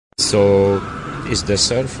so it's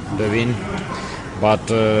deserved the win. But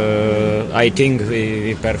I think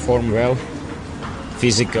we performed well.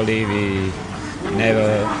 Physically, we never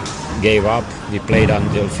gave up. We played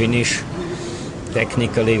until finish.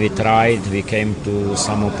 Technically, we tried. We came to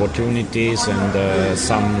some opportunities and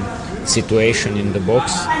some situation in the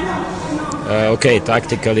box. Okay,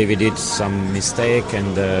 tactically we did some mistake,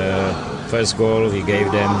 and first goal we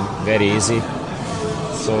gave them very easy.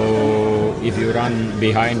 So if you run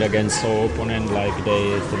behind against an opponent like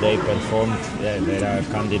they today performed, yeah, they are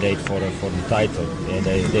candidate for the title. Yeah,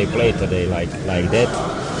 they play today like that.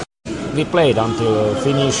 We played until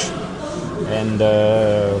finish, and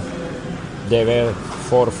there were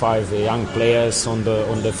 4 or 5 young players on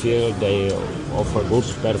the field. They offer good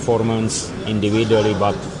performance individually,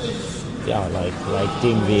 but yeah, like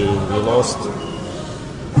team we lost.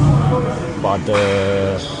 But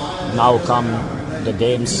now come the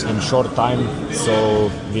games in short time,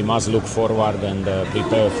 so we must look forward and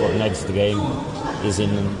prepare for next game. Is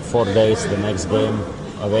in 4 days the next game,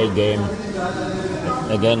 away game.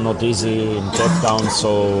 Again, not easy in Cape Town,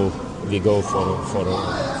 so we go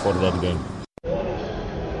for that game.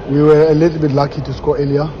 We were a little bit lucky to score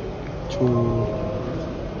earlier,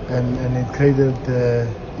 and it created,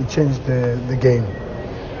 it changed the game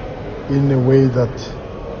in a way that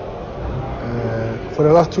for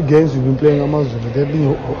the last 2 games we've been playing Amazulu. They've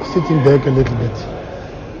been sitting back a little bit,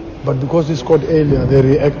 but because we scored earlier, they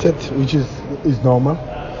reacted, which is normal.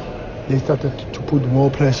 They started to put more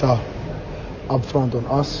pressure up front on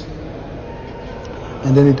us,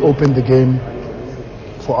 and then it opened the game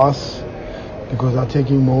for us because they're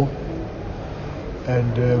taking more,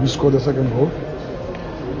 and we scored the second goal.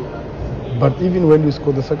 But even when we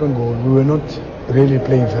scored the second goal, we were not really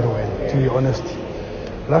playing very well, to be honest.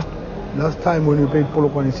 Last time when we played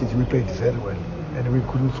Polokwane City, we played very well, and we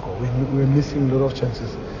couldn't score. We were missing a lot of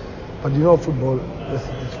chances. But you know, football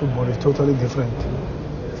is totally different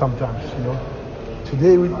sometimes, you know.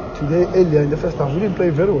 Today earlier in the first half, we didn't play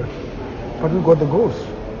very well, but we got the goals,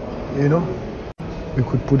 you know. We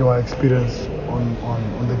could put our experience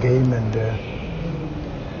on the game and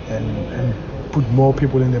put more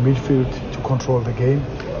people in the midfield to control the game,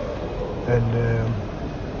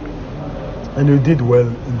 and we did well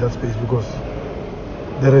in that space because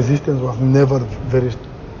the resistance was never very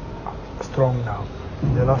strong now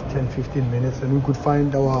in the last 10-15 minutes, and we could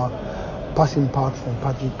find our passing paths and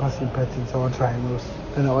passing patterns, our triangles,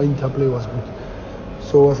 and our interplay was good.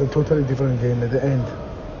 So it was a totally different game at the end.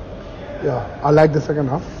 Yeah, I like the second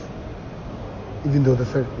half, even though the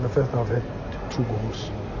first half had 2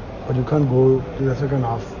 goals. But you can't go to the second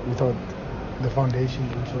half without the foundation,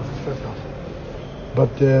 which was the first half.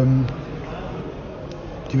 But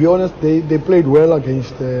to be honest, they played well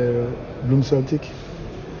against Bloem Celtic.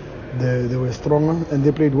 They were stronger, and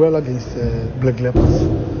they played well against Black Leopards.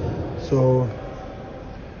 So,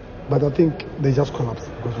 but I think they just collapsed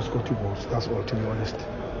because we scored 2 goals. That's all, to be honest.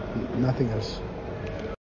 Nothing else.